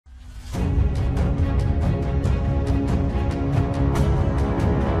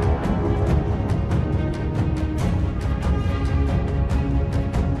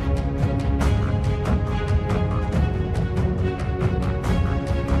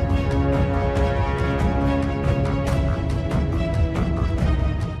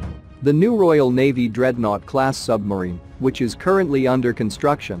The new Royal Navy Dreadnought-class submarine, which is currently under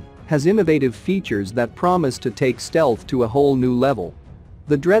construction, has innovative features that promise to take stealth to a whole new level.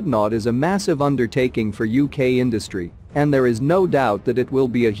 The Dreadnought is a massive undertaking for UK industry, and there is no doubt that it will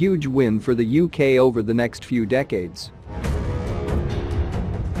be a huge win for the UK over the next few decades.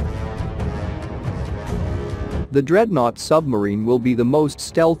 The Dreadnought submarine will be the most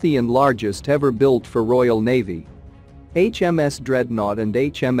stealthy and largest ever built for Royal Navy. HMS Dreadnought and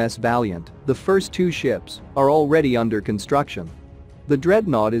HMS Valiant, the first two ships, are already under construction. The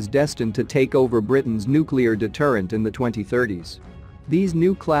Dreadnought is destined to take over Britain's nuclear deterrent in the 2030s. These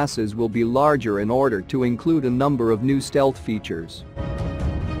new classes will be larger in order to include a number of new stealth features.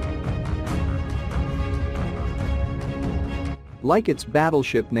 Like its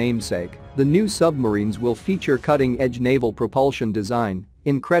battleship namesake, the new submarines will feature cutting-edge naval propulsion design,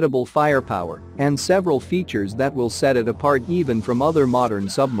 incredible firepower, and several features that will set it apart even from other modern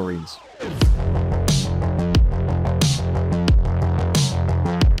submarines.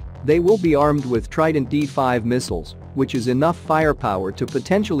 They will be armed with Trident D5 missiles, which is enough firepower to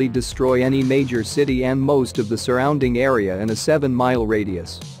potentially destroy any major city and most of the surrounding area in a 7-mile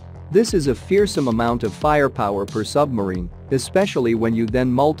radius. This is a fearsome amount of firepower per submarine, especially when you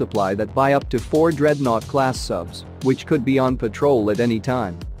then multiply that by up to 4 Dreadnought-class subs, which could be on patrol at any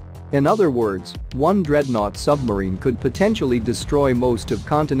time. In other words, one Dreadnought submarine could potentially destroy most of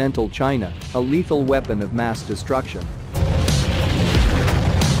continental China, a lethal weapon of mass destruction.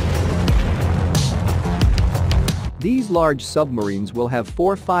 These large submarines will have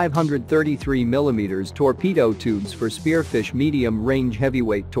 4 533mm torpedo tubes for Spearfish medium-range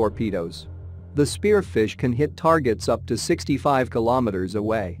heavyweight torpedoes. The Spearfish can hit targets up to 65 kilometers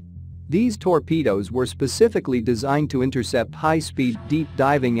away. These torpedoes were specifically designed to intercept high-speed,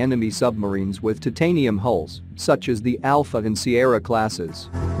 deep-diving enemy submarines with titanium hulls, such as the Alpha and Sierra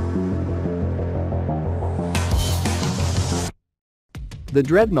classes. The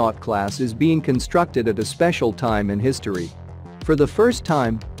Dreadnought class is being constructed at a special time in history. For the first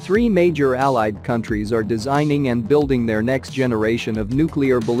time, 3 major Allied countries are designing and building their next generation of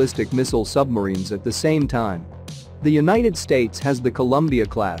nuclear ballistic missile submarines at the same time. The United States has the Columbia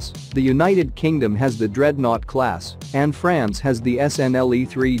class, the United Kingdom has the Dreadnought class, and France has the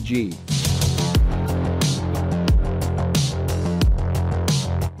SNLE-3G.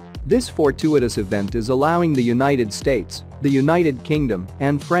 This fortuitous event is allowing the United States, the United Kingdom,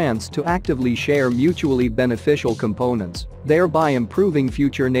 and France to actively share mutually beneficial components, thereby improving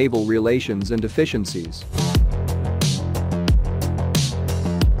future naval relations and efficiencies.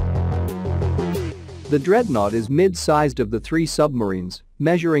 The Dreadnought is mid-sized of the 3 submarines,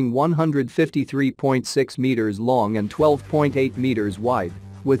 measuring 153.6 meters long and 12.8 meters wide,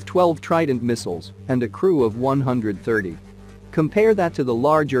 with 12 Trident missiles and a crew of 130. Compare that to the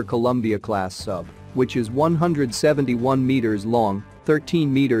larger Columbia-class sub, which is 171 meters long,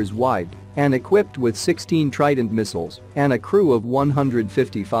 13 meters wide, and equipped with 16 Trident missiles and a crew of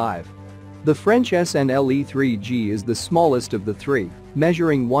 155. The French SNLE-3G is the smallest of the 3,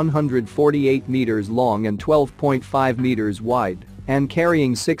 measuring 148 meters long and 12.5 meters wide, and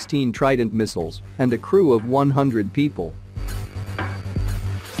carrying 16 Trident missiles and a crew of 100 people.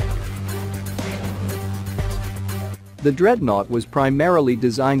 The Dreadnought was primarily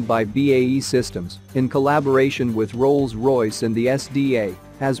designed by BAE Systems in collaboration with Rolls-Royce and the SDA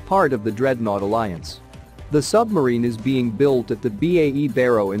as part of the Dreadnought Alliance. The submarine is being built at the BAE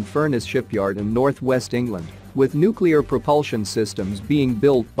Barrow in Furness Shipyard in northwest England, with nuclear propulsion systems being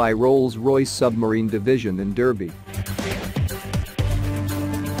built by Rolls-Royce Submarine Division in Derby.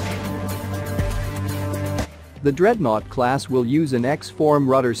 The Dreadnought class will use an X-form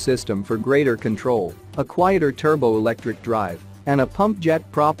rudder system for greater control, a quieter turbo-electric drive, and a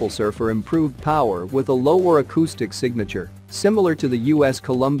pump-jet propulsor for improved power with a lower acoustic signature, similar to the US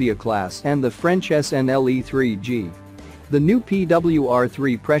Columbia class and the French SNLE-3G. The new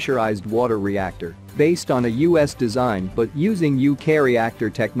PWR-3 pressurized water reactor, based on a US design but using UK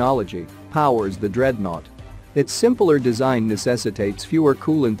reactor technology, powers the Dreadnought. Its simpler design necessitates fewer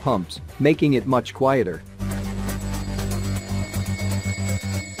coolant pumps, making it much quieter.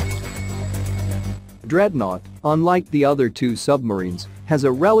 Dreadnought, unlike the other 2 submarines, has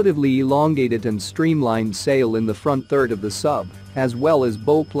a relatively elongated and streamlined sail in the front third of the sub, as well as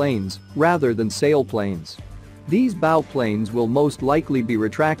bow planes, rather than sail planes. These bow planes will most likely be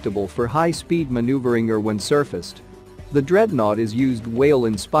retractable for high-speed maneuvering or when surfaced. The Dreadnought is used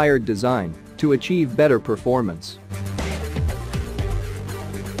whale-inspired design to achieve better performance.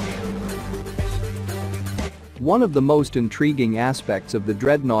 One of the most intriguing aspects of the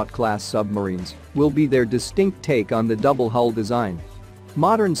Dreadnought-class submarines will be their distinct take on the double hull design.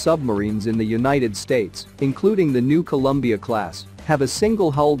 Modern submarines in the United States, including the new Columbia-class, have a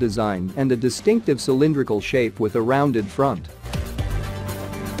single hull design and a distinctive cylindrical shape with a rounded front.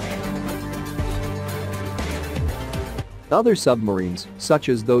 Other submarines, such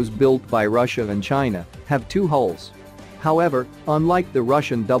as those built by Russia and China, have two hulls. However, unlike the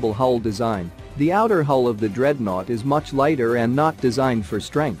Russian double-hull design, the outer hull of the dreadnought is much lighter and not designed for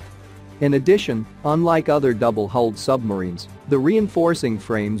strength. In addition, unlike other double-hulled submarines, the reinforcing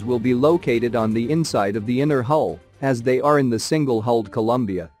frames will be located on the inside of the inner hull, as they are in the single-hulled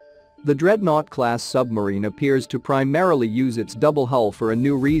Columbia. The dreadnought-class submarine appears to primarily use its double hull for a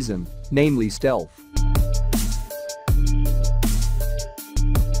new reason, namely stealth.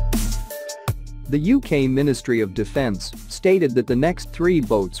 The UK Ministry of Defence stated that the next 3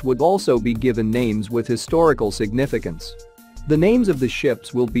 boats would also be given names with historical significance. The names of the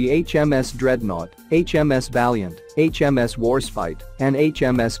ships will be HMS Dreadnought, HMS Valiant, HMS Warspite, and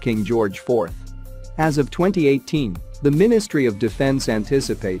HMS King George IV. As of 2018, the Ministry of Defence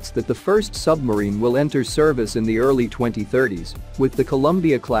anticipates that the first submarine will enter service in the early 2030s, with the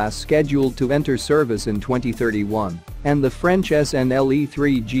Columbia-class scheduled to enter service in 2031 and the French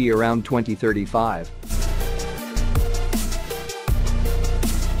SNLE-3G around 2035.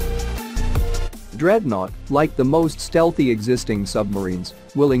 Dreadnought, like the most stealthy existing submarines,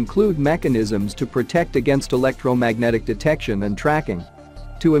 will include mechanisms to protect against electromagnetic detection and tracking.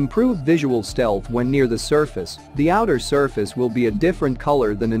 To improve visual stealth when near the surface, the outer surface will be a different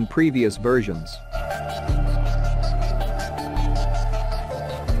color than in previous versions.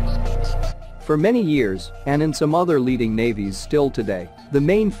 For many years, and in some other leading navies still today, the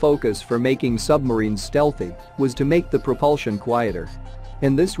main focus for making submarines stealthy was to make the propulsion quieter.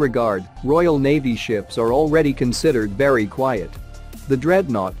 In this regard, Royal Navy ships are already considered very quiet. The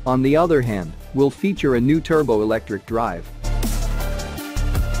Dreadnought, on the other hand, will feature a new turbo-electric drive.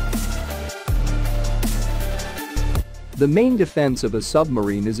 The main defense of a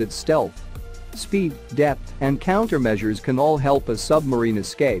submarine is its stealth. Speed, depth, and countermeasures can all help a submarine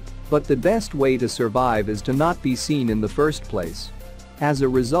escape, but the best way to survive is to not be seen in the first place. As a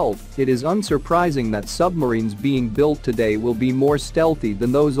result, it is unsurprising that submarines being built today will be more stealthy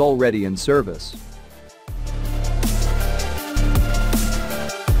than those already in service.